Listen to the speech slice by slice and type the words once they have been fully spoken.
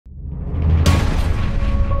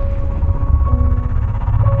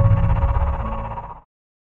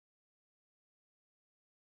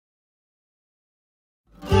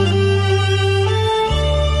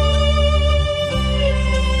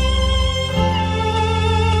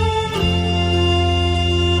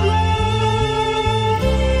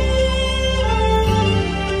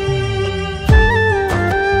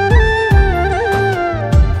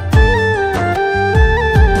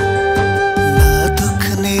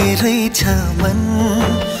रहेछ मन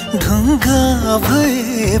ढुङ्गा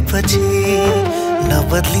भएपछि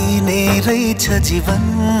नबदलिने रहेछ जीवन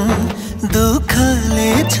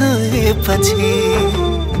दुःखले छोएपछि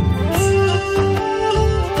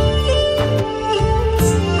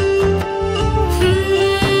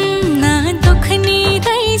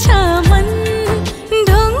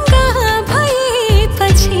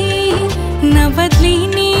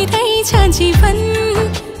जीवन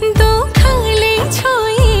दुःखले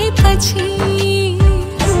छोएपछि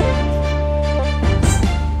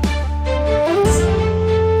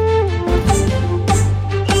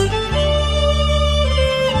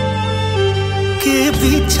के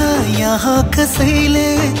बिच यहाँ कसैले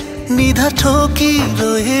निधा ठोकी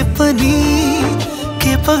रोए पनि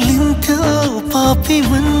के पग्लिन्थ्यो पापी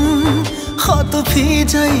मन हात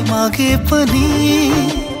भिजाइ मागे पनि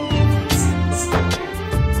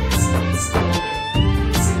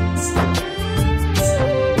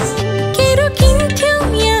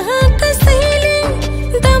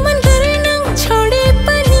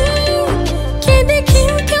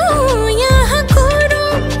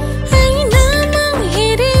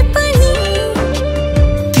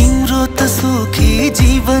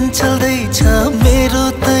जीवन चल्दैछ मेरो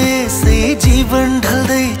त यसै जीवन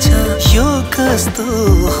ढल्दैछ यो कस्तो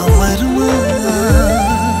हमरमा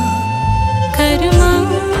कर्म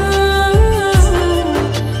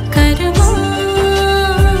कर्म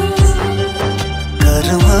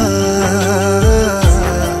कर्म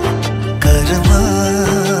कर्म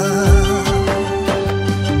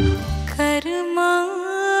कर्म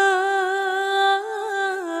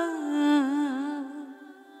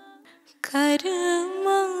कर्म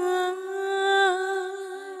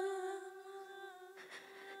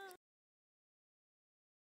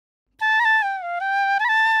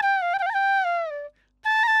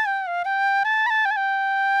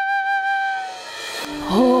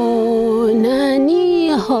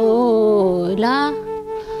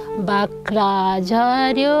बाख्रा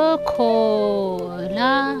झर्यो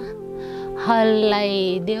खोला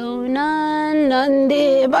हल्लाइदेऊ न नन्दे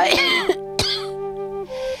भाइ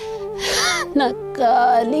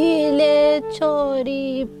नक्कलीले छोरी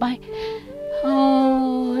पाइ हो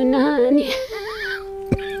नानी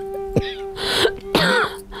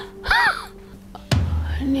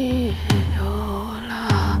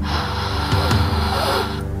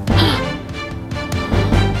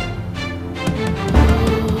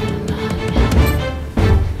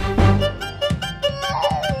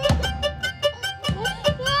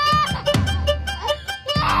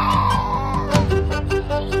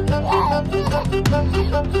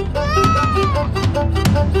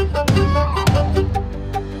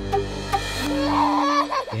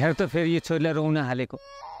हेर त फेरि यो छोरीलाई रोउन हालेको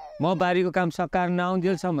म बारीको काम सकाएर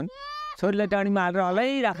नआउन्जेलसम्म छोरीलाई डाँडीमा हालेर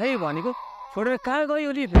हलाइराखै भनेको छोडेर कहाँ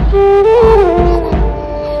गयो नि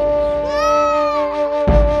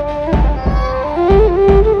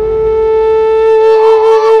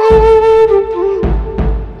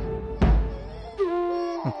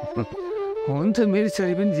हुन्छ मेरो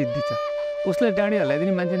छोरी पनि जिद्दी छ उसलाई डाँडी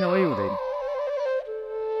हल्लाइदिने मान्छे नभई हुँदैन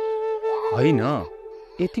होइन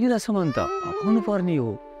यति बेलासम्म त हकाउनु पर्ने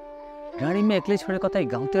हो गाडीमा एक्लै छोडेर कतै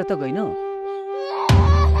गाउँतिर त गइन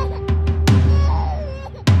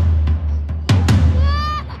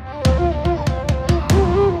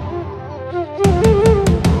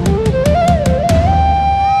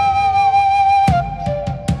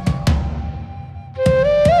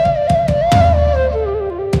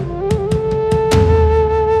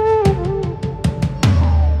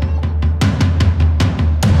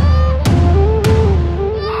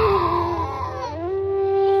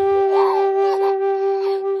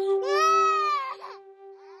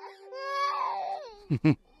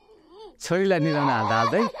छोरीलाई निदाउन हाल्दा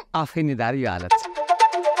हाल्दै आफै निधार यो हालत छ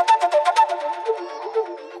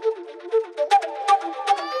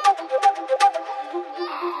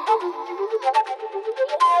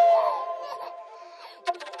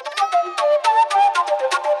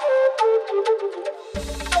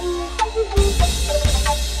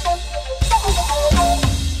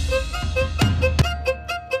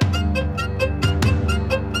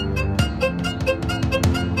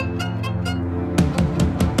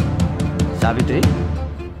सावित्री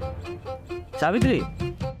सावित्री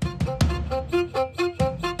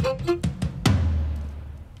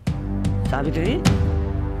सावित्री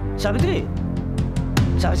सावित्री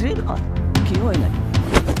सावित्री के हो होइन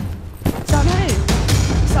सावित्री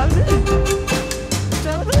सावित्री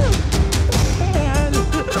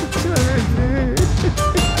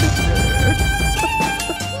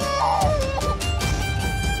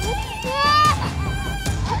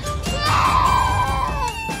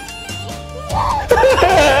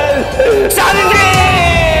सारंगी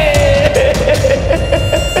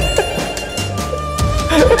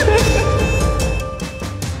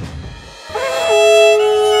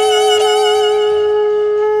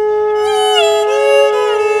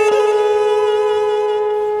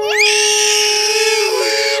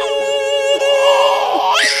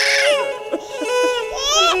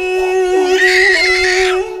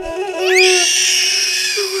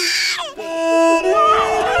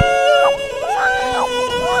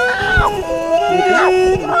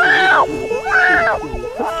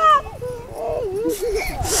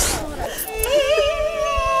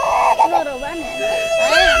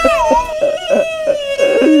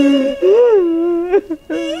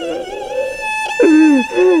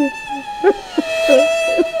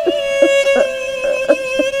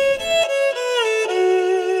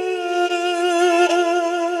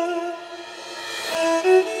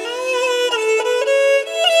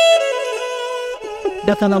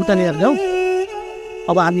नाम त लिएर जाउँ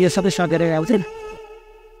अब हामी यो सबै सकेर आउँछ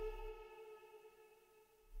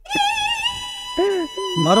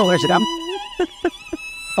मरौ राम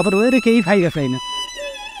अब रोएर केही फाइदा छैन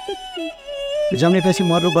जमेपछि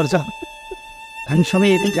मर्नुपर्छ हामी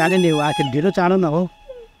समय यति जाने नि हो आखिर ढिलो चाँडो नहो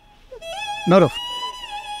नरो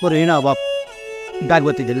बरु हिँड अब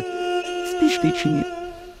दागबत्ती दिनु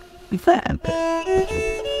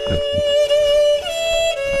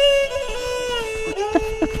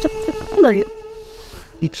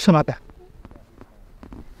समाता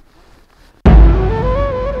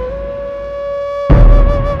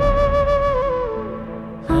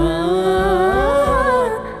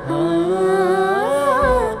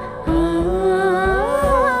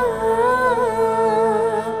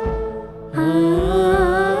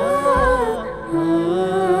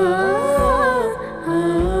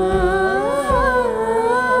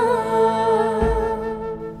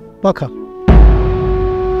पख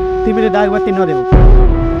तिमीले दागबत्ती नदेऊ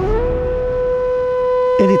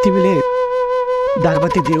यदि तिमीले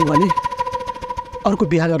दागबत्ती दियौ भने अर्को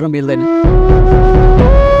बिहा गर्न मिल्दैन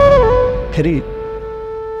फेरि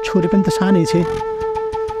छोरी पनि त सानै छ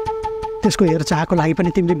त्यसको हेरचाहको लागि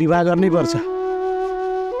पनि तिमीले विवाह गर्नै पर्छ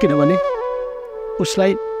किनभने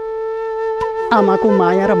उसलाई आमाको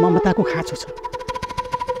माया र ममताको खाँचो छ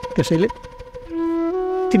त्यसैले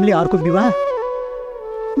तिमीले अर्को विवाह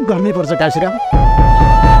गर्नै पर्छ काशीराम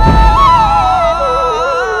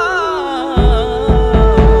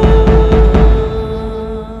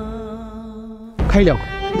खैल्याउ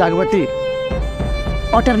दागबत्ती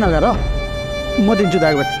अटेर नगर म दिन्छु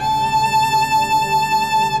दागबत्ती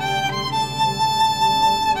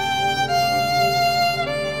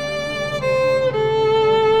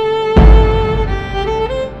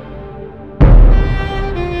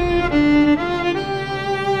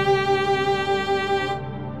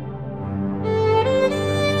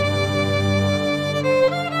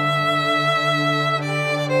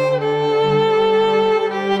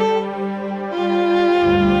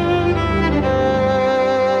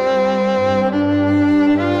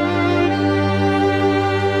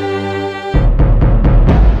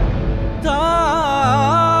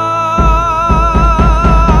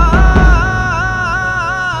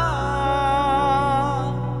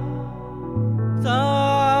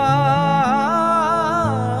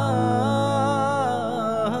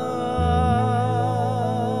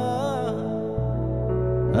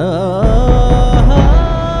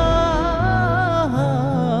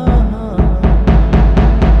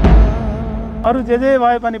अरू जे जे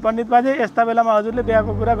भए पनि पण्डित बाजे यस्ता बेलामा हजुरले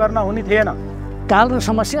बिहाको कुरा गर्न हुने थिएन काल र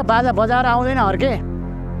समस्या बाजा बजाएर आउँदैन हर्के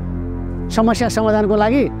समस्या समाधानको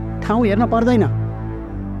लागि ठाउँ हेर्न पर्दैन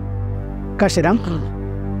काशीराम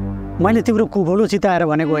मैले तिम्रो कुभोलो चिताएर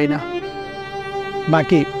भनेको होइन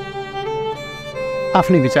बाँकी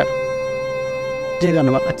आफ्नै विचार जे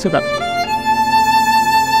गर्नु भएको छ त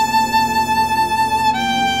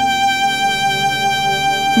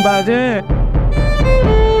बाजे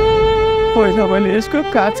पहिला मैले यसको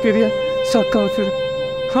काज क्रिया सकाउँछु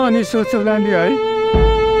अनि सोच्ला नि है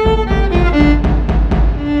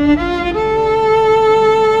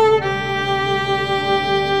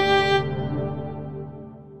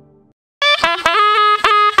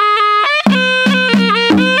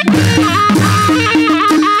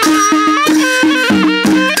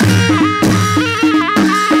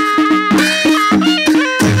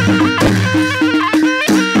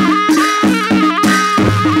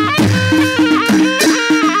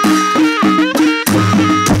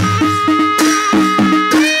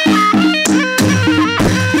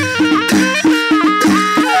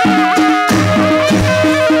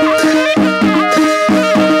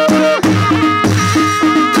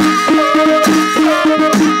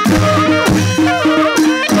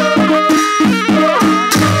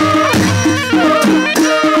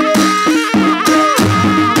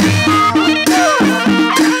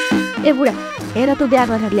फाल्तु बिहा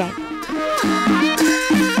गरेर ल्याए।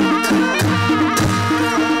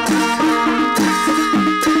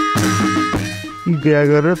 बिहा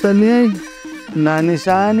गरेर त ल्याए, नानी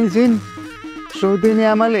सानी छिन्, सौतेनी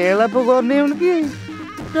आमाले हेला पो गर्ने हुन् कि?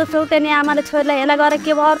 त्यो सौतेनी आमाले छोरीलाई हेला गरेर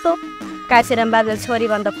के भयो त? काशीराम बाजेले छोरी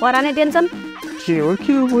भन्दा परानै दिन्छन्। के हो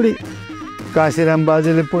बुढी? काशीराम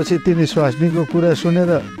बाजेले पछि तिनी स्वास्नीको कुरा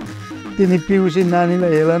सुनेर तिनी पिउसी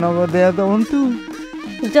नानीलाई हेला नगर्दै त हुन्थ्यो।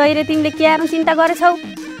 जहिले तिमीले के आएर चिन्ता गरेछौ?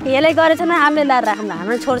 हेलै गरेछन् हामीले ल्याएर राख्नु,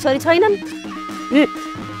 हाम्रो छोरछोरी छैनन्। ए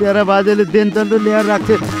तेरा बाजेले देन्छन् र ल्याएर राख्छ।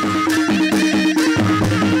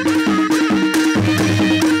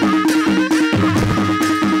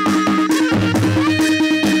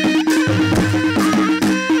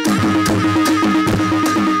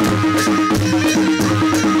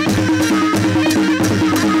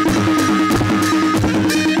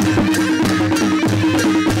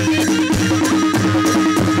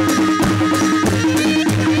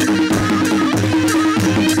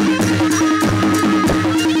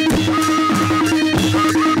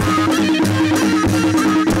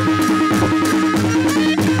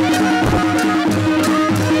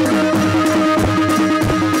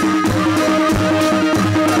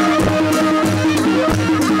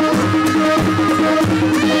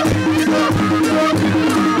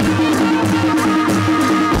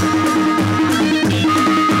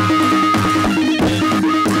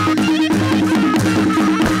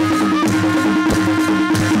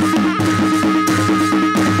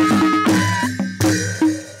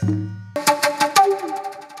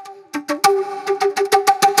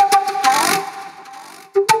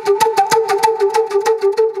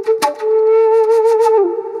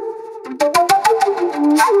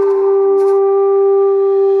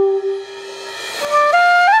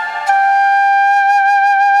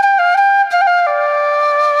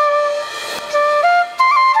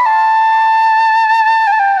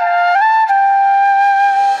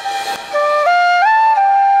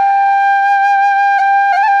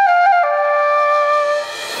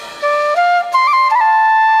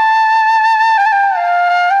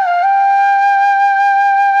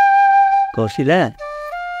 कौशिला,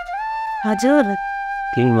 हजुर।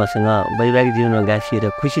 तिमी मसँग वैवाहिक जीवनमा गाँसिएर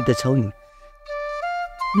खुसी त छौ नि?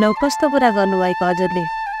 लौ कस्तो कुरा गर्नुभएको हजुरले?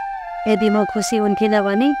 यदि म खुसी हुन्थिनँ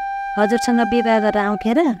भने हजुरसँग विवाह गरेर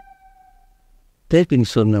आउँथेँ र? त्यही पनि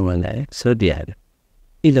सोध्न मन लाग्यो, सोधिहाल्यो।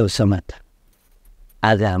 इलौ समात,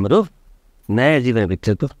 आज हाम्रो नयाँ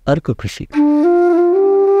जीवनभित्रको अर्को खुसी।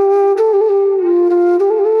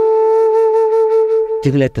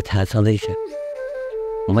 तिमीलाई त थाहा छँदैछ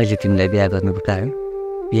मैले तिमीलाई बिहा गर्नुको कारण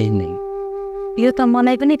यही नै। यो त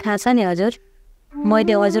मलाई पनि थाहा छ नि हजुर।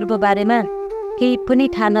 मैले हजुरको बारेमा केही पनि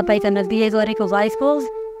थाहा नपाइकन बिहे गरेको वाइफ हो।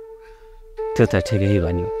 त्यो त ठिकै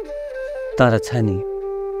भन्यो, तर छ नि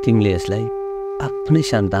तिमीले यसलाई आफ्नै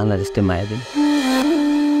सन्तानलाई जस्तै माया दिनु।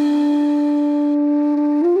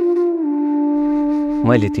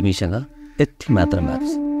 मैले तिमीसँग यति मात्र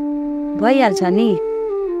माग्छु। भइहाल्छ नि,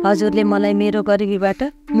 हजुरले मलाई मेरो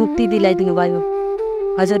गरिबीबाट मुक्ति दिलाइदिनु भयो।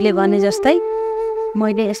 हजुरले भने जस्तै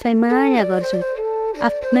मैले यसलाई माया गर्छु,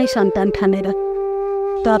 आफ्नै सन्तान ठानेर।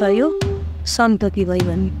 तर यो सन्तोकी भयो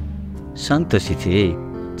भने? सन्तोषी थिए,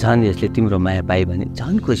 झन् यसले तिम्रो माया पायो भने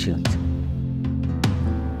झन् खुसी हुन्छ।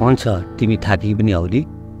 हुन्छ, तिमी थाकी पनि औली,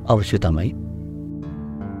 अब सुतमै।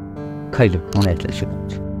 खैलो म यसलाई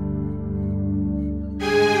सुनाउँछु।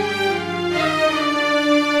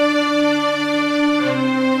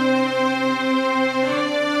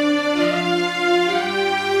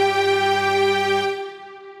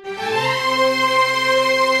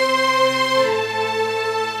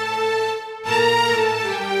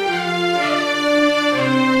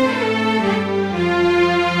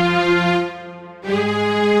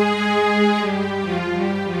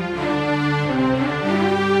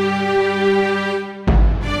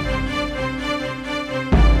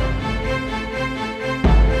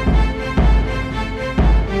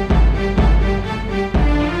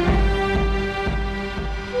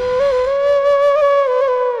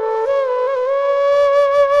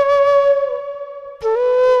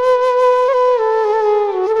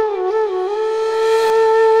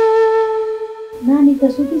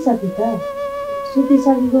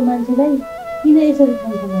 सुतिसकेको मान्छेलाई किन यसरी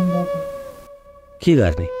खन्थ्यो? के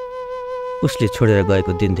गर्ने, उसले छोडेर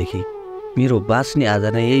गएको दिनदेखि मेरो बाँच्ने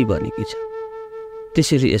आधार नै यही बनेकी छ।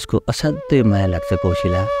 त्यसैले यसको असाध्यै माया लाग्छ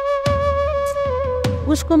कौशिला।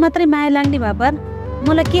 उसको मात्रै माया लाग्ने भए पर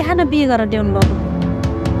मलाई के खान बिहे गरेर ल्याउनु भएको?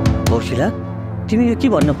 कौशिला, तिमी यो के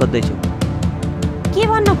भन्न खोज्दैछौ? के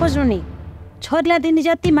भन्न खोज्नु नि? छोरीलाई दिने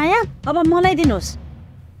जति माया अब मलाई दिनुहोस्।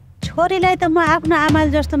 छोरीलाई त म आफ्नो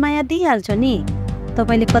आमाले जस्तो माया दिइहाल्छु नि।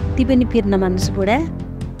 तपाईँले कति पनि फिर नमान्नुहोस् बुढा।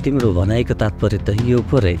 तिम्रो भनाइको तात्पर्य त यो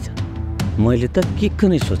पो रहेछ। मैले त के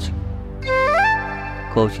नै सोचेँ।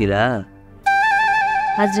 कौशिला,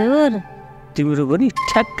 हजुर तिम्रो पनि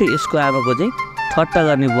ठ्याक्कै यसको आमाको चाहिँ ठट्टा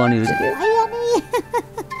गर्ने बनी रहेछ।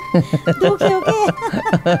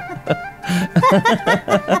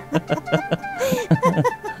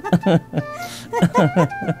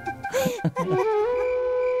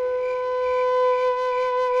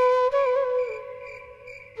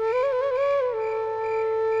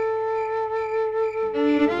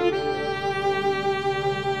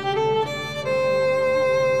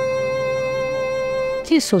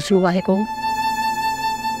 के सोच्नु भएको?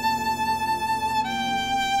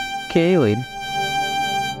 केही होइन।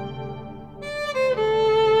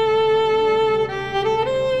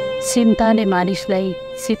 चिन्ताले मानिसलाई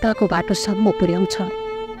सीताको बाटोसम्म पुर्याउँछ।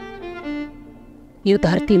 यो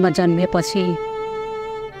धरतीमा जन्मेपछि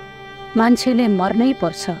मान्छेले मर्नै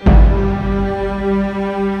पर्छ।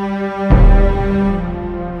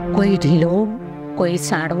 कोही ढिलो, कोही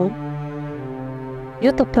चाँडो,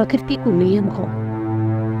 यो त प्रकृतिको नियम हो।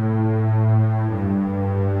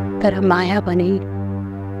 तर माया भने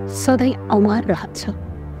सधैँ अमर रहन्छ।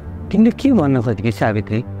 तिमीले के भन्न खोजेकी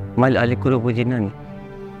सावित्री? मैले अलिक कुरो बुझिनँ नि।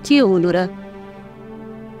 के हुनु र?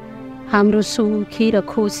 हाम्रो सुखी र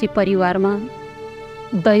खुसी परिवारमा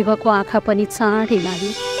दैवको आँखा पनि चाँडै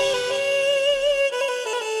लाग्यो।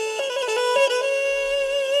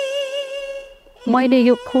 मैले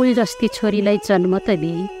यो फुल जस्ती छोरीलाई जन्म त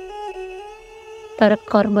दिएँ, तर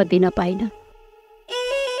कर्म दिन पाइनँ।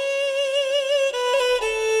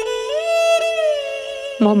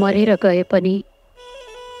 म मरेर गए पनि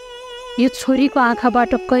यो छोरीको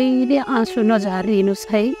आँखाबाट कहिले आँसु नझारिदिनुहोस्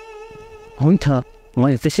है। हुन्छ,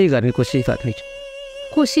 मैले त्यसै गर्ने कोसिस गर्नेछु।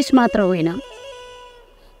 कोसिस मात्र होइन,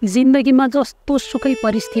 जिन्दगीमा जस्तो सुकै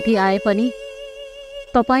परिस्थिति आए पनि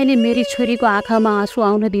तपाईँले मेरी छोरीको आँखामा आँसु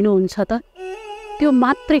आउन दिनुहुन्छ त त्यो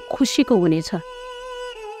मात्रै खुसीको हुनेछ।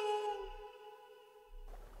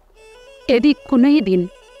 यदि कुनै दिन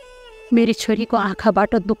मेरी छोरीको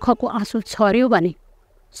आँखाबाट दुःखको आँसु छर्यो भने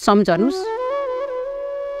सम्झनुहोस्,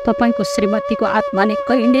 तपाईँको श्रीमतीको आत्माले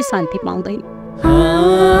कहिले शान्ति पाउँदैन।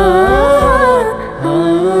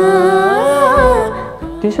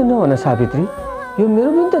 त्यसो नहुन सावित्री, यो मेरो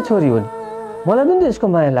पनि त छोरी हो नि, मलाई पनि त यसको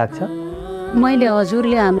माया लाग्छ। मैले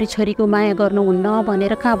हजुरले हाम्री छोरीको माया गर्नुहुन्न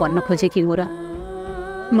भनेर कहाँ भन्न खोजेकी हो र?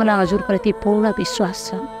 मलाई हजुरप्रति पूर्ण विश्वास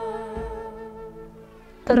छ।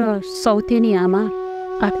 तर सौतेनी आमा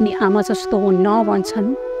आफ्नी आमा जस्तो हुन्न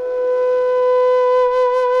भन्छन्।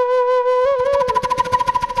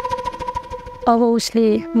 अब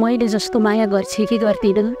उसले मैले जस्तो माया गर्छ कि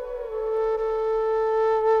गर्दिनँ?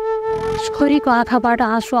 छोरीको आँखाबाट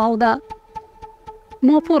आँसु आउँदा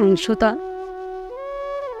म पो रुन्छु त?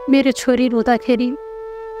 मेरो छोरी रुँदाखेरि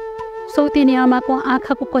सौतेनी आमाको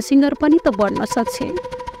आँखाको कसिङ्गर पनि त बढ्न सक्छ।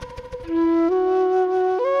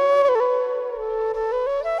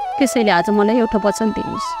 त्यसैले आज मलाई एउटा वचन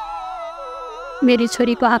दिनुहोस्, मेरी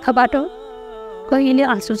छोरीको आँखाबाट कहिले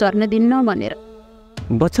आँसु झर्न दिन्न भनेर।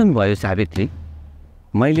 वचन भयो सावित्री,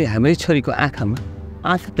 मैले हाम्रै छोरीको आँखामा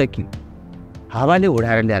आँसु त कि हावाले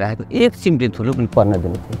उडाएर ल्याएर आएको एक चिम्टी धुलो पनि पर्न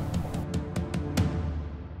दिनु थियो।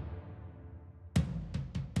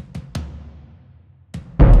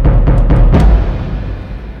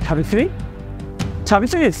 सावित्री,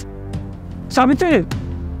 सावित्री, सावित्री,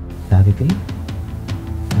 सावित्री,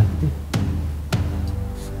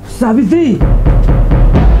 सावित्री,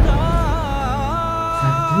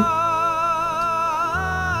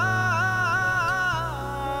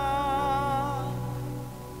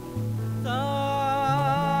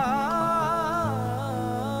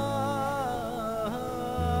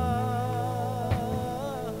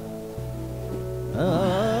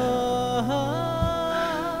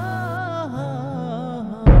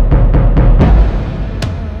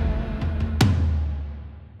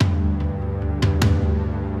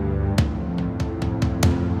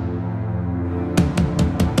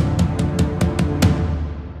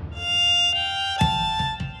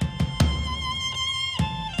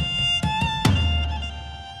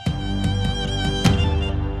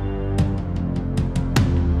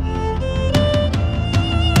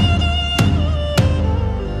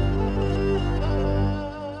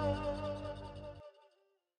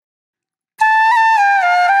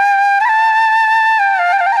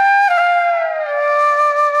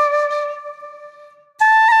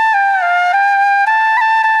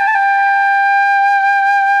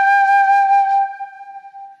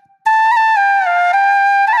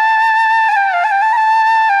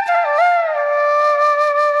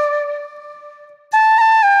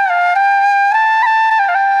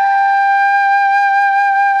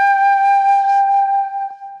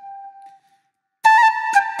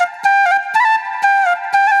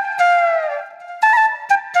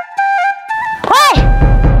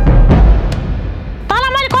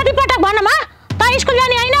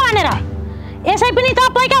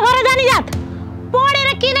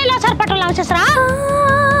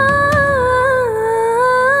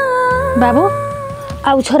 बाबु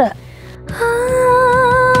आऊ छोरा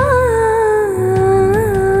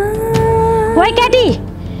ओइ केटी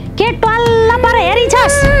के टल्ल पर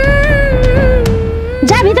हेरिछस्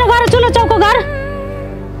जा भित्र गएर चुलो चौको घर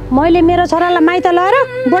मैले मेरो छोरालाई माइत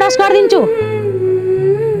लगाएर बुढास गरिदिन्छु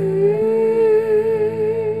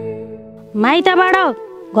माइतबाट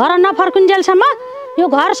घर नफर्कुन्जेलसम्म यो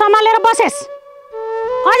घर सम्हालेर बसेस्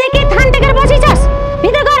अझै के थान टेकेर बसिछस्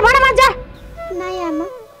भित्र घर भाडामा जा नाइ आमा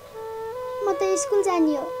म त स्कुल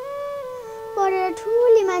जाने हो पढेर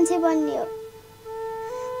ठुली मान्छे बन्ने हो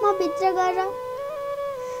म भित्र गएर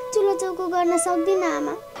चुलो चौको गर्न सक्दिन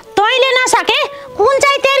आमा तैले नसके कुन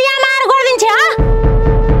चाहिँ तेरी आमार गर्दिन्छ ह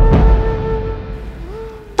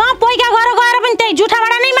त पैका घर गएर पनि त्यही जुठा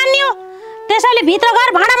भाडा नै मान्ने हो त्यसैले भित्र घर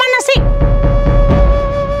भाडा मान्न सिक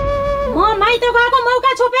म माइत गएको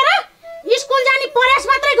मौका छोपेर स्कुल जाने प्रयास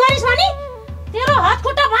मात्रै गरिस् भने तेरो हात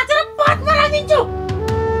खुट्टा भाँचेर पटमा राखिदिन्छु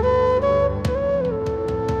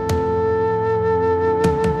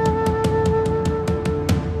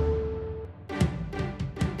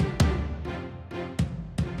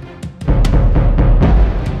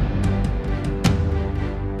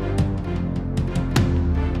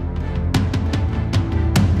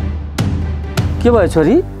के भयो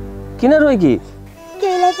छोरी किन रोइकी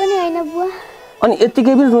केहीलाई पनि हैन बुवा अनि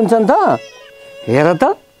यतिकै पनि रुन्छन् त हेर त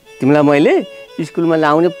तिमीलाई मैले स्कुलमा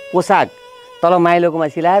लाउने पोसाक तल माइलोकोमा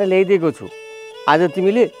सिलाएर ल्याइदिएको छु आज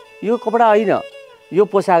तिमीले यो कपडा हैन यो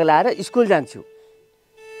पोसाक लाएर स्कुल जान्छौ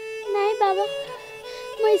नाइ बाबा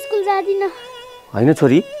म स्कुल जादिन हैन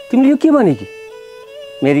छोरी तिमीले यो के भने कि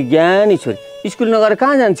मेरी ज्ञानी छोरी स्कुल नगएर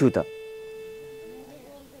कहाँ जान्छौ त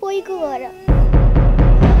पोइको घर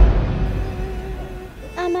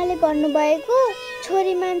आमाले भन्नुभएको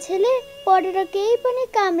छोरी मान्छेले पढेर केही पनि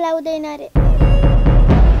काम लाउँदैन रे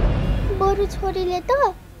बरु छोरीले त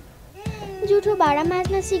जुठो भाडा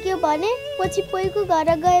माझ्न सिक्यो भने पछि पोइको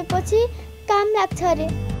घर गएपछि काम लाग्छ रे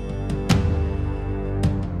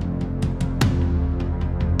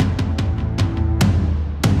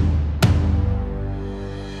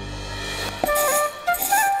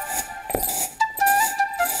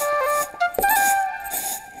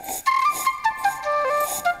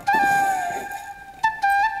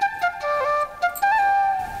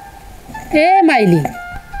ए माइली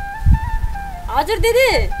हजुर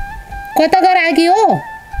दिदी कता गएर आएकी हो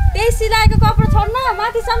त्यही सिलाएको कपडा छोड्न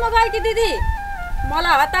माथिसम्म गएकी दिदी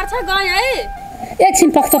मलाई हतार छ गएँ है एकछिन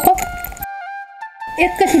पक्छ पक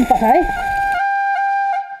एकैछिन पक है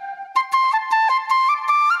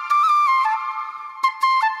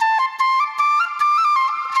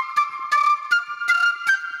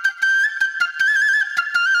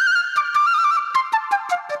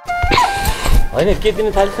हैन के दिन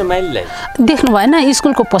थाल्छ माइलीलाई देख्नु भएन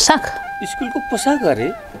स्कुलको पोसाक स्कुलको पोसाक अरे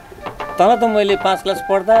तल त मैले 5 क्लास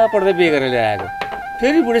पढ्दा बिहे गरेर ल्याएको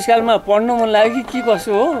फेरि बुढेसकालमा पढ्न मन लाग्यो कि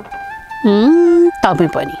कसो हो तपाईँ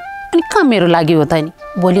पनि अनि कहाँ मेरो लागि हो त नि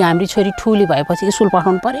भोलि हाम्रो छोरी ठुली भएपछि स्कुल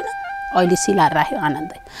पठाउनु परेन अहिले सिलाएर राख्यो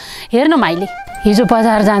आनन्द हेर्नु माइली हिजो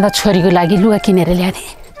बजार जाँदा छोरीको लागि लुगा किनेर ल्याएको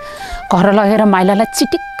थिएँ घर लगेर माइलालाई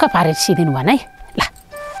चिटिक्क पारेर सिदिनु भन है ल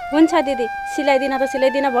हुन्छ दिदी सिलाइदिन त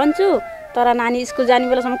सिलाइदिन भन्छु तर नानी स्कुल जाने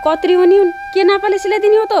बेलासम्म कत्री हुने हुन् के नापाले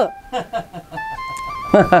सिलाइदिने हो त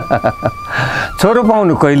छोरो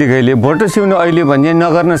पाउनु कहिले कहिले भोटो सिउनु अहिले भन्ने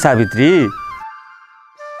नगर्न सावित्री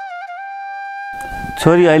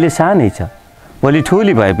छोरी अहिले सानै छ भोलि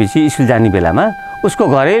ठुली भएपछि स्कुल जाने बेलामा उसको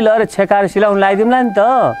घरै लगेर छेकाएर सिलाउन लगाइदिउँला नि त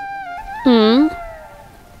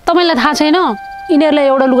तपाईँलाई थाहा छैन यिनीहरूलाई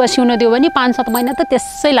एउटा लुगा सिउन दियो भने 5-7 महिना त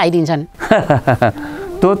त्यसै लगाइदिन्छन्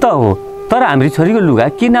त्यो त हो तर हाम्रो छोरीको लुगा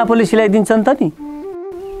के नापोले सिलाइदिन्छन् त नि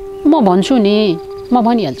म भन्छु नि म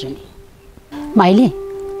भनिहाल्छु नि माइली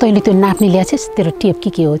तैँले त्यो नाप्ने ल्याछेस् तेरो टेप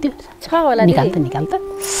के हो त्यो छ होला निकाल त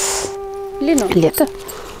लिनु ले त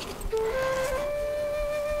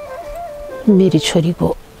मेरी छोरीको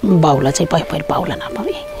बाउला चाहिँ पहिले बाउला नापाऊ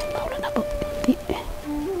है बाउला नापाऊ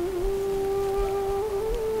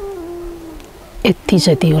यति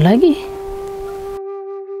जति होला कि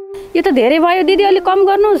यो त धेरै भयो दिदी अलि कम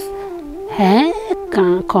गर्नुस् हे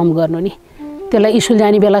कहाँ कम गर्नु नि त्यसलाई स्कुल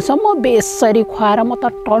जाने बेलासम्म बेसरी खुवाएर म त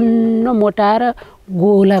टन्न मोटाएर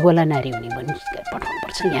गोला गोला नारी हुने भन्नु पठाउनु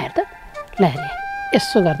पर्छ यहाँ हेर त ल हेर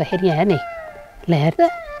यसो गर्दाखेरि यहाँ हेर नि ल हेर त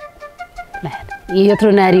ल हेर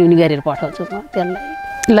यत्रो नारी हुने गरेर पठाउँछु म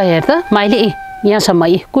त्यसलाई ल हेर त मैले यहाँसम्म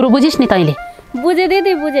कुरो बुझिस् नि तैँले बुझेँ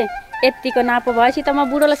दिदी बुझेँ यतिको नापो भएपछि त म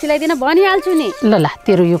बुढोलाई सिलाइदिन भनिहाल्छु नि ल ल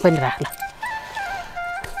तेरो यो पनि राख ल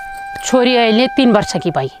छोरी अहिले 3 वर्ष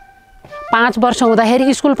कि भई 5 वर्ष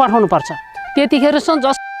हुँदाखेरि स्कुल पठाउनु पर्छ त्यतिखेरसम्म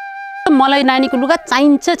जस मलाई नानीको लुगा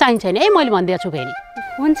चाहिन्छ नि है मैले भनिदिएको छु फेरि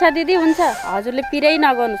हुन्छ दिदी हुन्छ हजुरले पिरै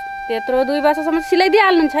नगर्नुहोस् त्यत्रो 2 वर्षसम्म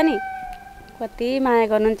सिलाइदिइहाल्नुहुन्छ नि। कति माया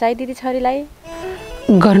गर्नुहुन्छ है दिदी छोरीलाई।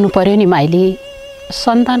 गर्नु पर्यो नि माइली,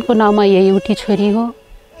 सन्तानको नाउँमा यही एउटी छोरी हो।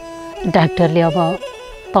 डाक्टरले अब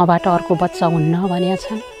तँबाट अर्को बच्चा हुन्न भनेका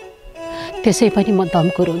छन्। त्यसै पनि म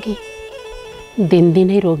दमको रोगी,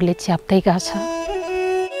 दिनदिनै रोगले च्याप्दै गएको छ।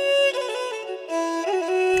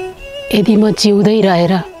 यदि म जिउँदै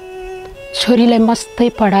रहेर छोरीलाई मस्तै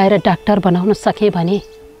पढाएर डाक्टर बनाउन सकेँ भने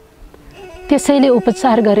त्यसैले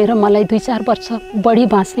उपचार गरेर मलाई 2-4 वर्ष बढी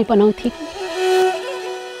बाँच्ने बनाउँथे।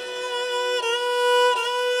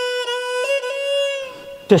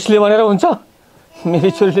 त्यसले भनेर हुन्छ? मेरो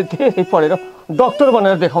छोरीले धेरै पढेर डाक्टर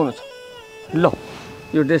बनेर देखाउनु छ। ल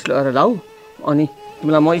यो ड्रेस लगाएर लाऊ, अनि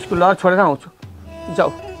तिमीलाई म स्कुल लगेर छोडेर आउँछु।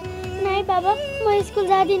 जाऊ। नाइ बाबा, म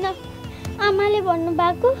स्कुल जादिनँ। आमाले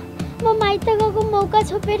भन्नुभएको म माइत गएको मौका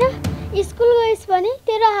छोपेर स्कुल गइस् भने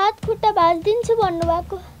तेरो हात खुट्टा भाँचिदिन्छु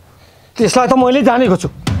भन्नुभएको। त्यसलाई त मैले जानेको छु।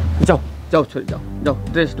 जाऊ जाऊ छोरी, जाऊ जाऊ,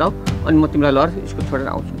 ड्रेस लाऊ, अनि म तिमीलाई लगेर स्कुल छोडेर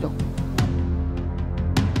आउँछु। जाऊ।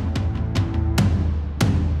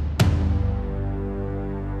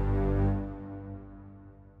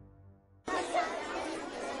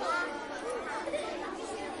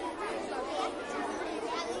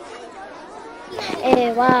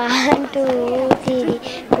 ए 1 2 3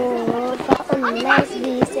 4 5 19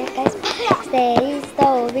 20 21 23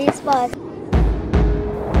 24 25।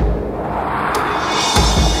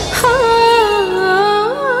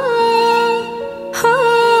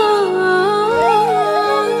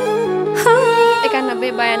 एकानब्बे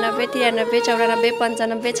 92 93 94 95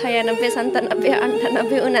 96 97 98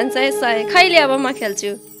 99 100। खैले अब म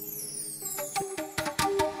खेल्छु।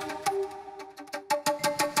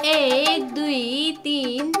 1 2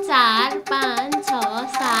 3 4 5 6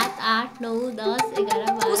 7 8 9 10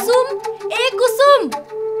 11 12। कुसुम, ए कुसुम,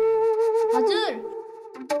 हजुर।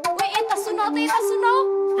 ओए यता सुनौ त, यता सुनौ।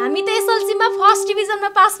 हामी त एसएलसीमा फर्स्ट डिभिजनमा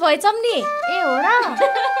पास भएछौँ नि। ए हो र?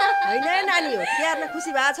 हैन नानी हो, तिहारमा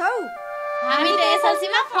खुसी भएको छौ? हामी त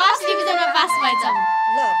एसएलसीमा फर्स्ट डिभिजनमा पास भएछौँ।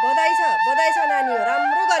 ल बधाई छ नानी हो,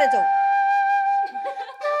 राम्रो गरेछौ।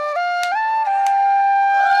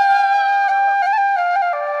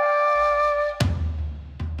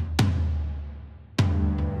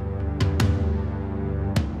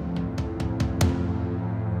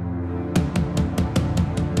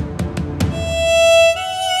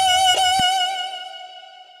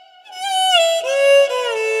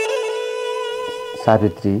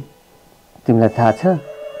 सावित्री, तिमीलाई थाहा छ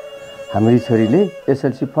हाम्रो छोरीले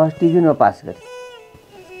एसएलसी फर्स्ट डिभिजनमा पास गरे।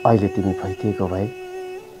 अहिले तिमी भइदिएको भए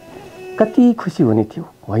कति खुसी हुने थियो,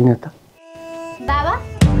 होइन त? बाबा,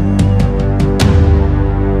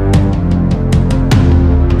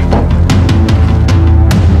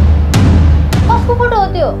 कसको फोटो हो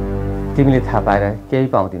त्यो? तिमीले थाहा पाएर केही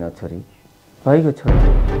पाउँदिनौ छोरी, भइगयो छोरी।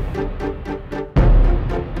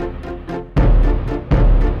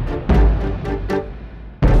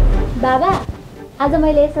 बाबा, आज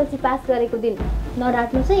मैले एसएलसी पास गरेको दिन,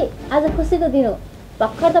 नराट्नुहोस् है, आज खुसीको दिन हो।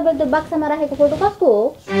 भर्खर तपाईँले त्यो बक्सामा राखेको फोटो कसको हो?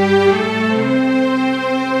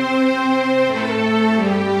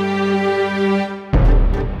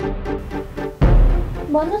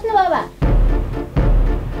 भन्नुहोस् न बाबा,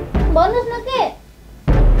 भन्नुहोस् न के?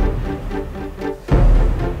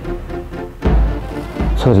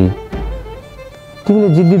 छोरी, तिमीले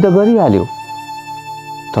जिद्दी त गरिहाल्यौ,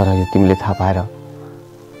 तर यो तिमीले थाहा पाएर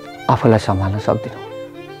आफूलाई सम्हाल्न सक्दिनौ।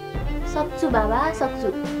 सक्छु बाबा, सक्छु।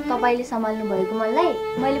 तपाईँले सम्हाल्नु भएको मलाई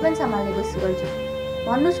मैले पनि सम्हाल्ने कोसिस गर्छु।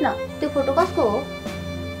 भन्नुहोस् न, त्यो फोटो कसको हो?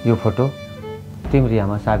 यो फोटो तिम्रो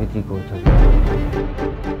आमा सावित्रीको हो छोरी,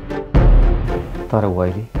 तर ऊ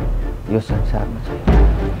अहिले यो संसारमा छैन।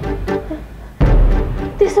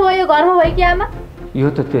 त्यसो भए यो घरमा भयो कि आमा? यो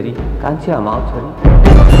त तेरी कान्छी आमा हो छोरी।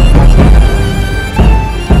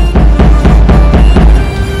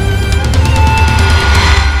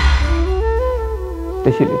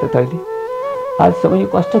 त्यसैले त तैँले आजसम्म यो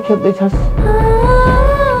कष्ट खेप्दैछस्।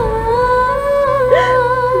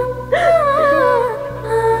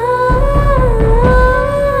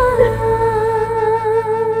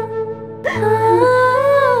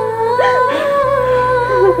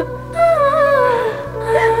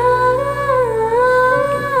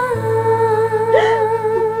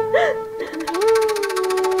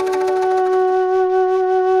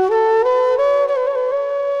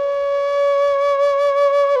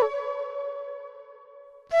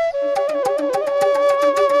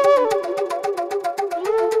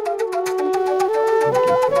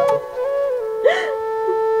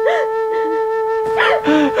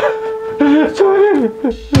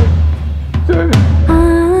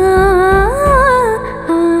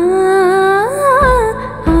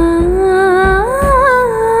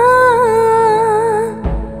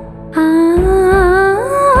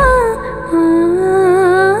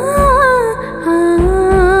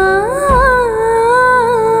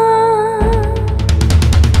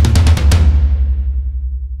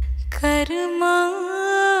 कर्म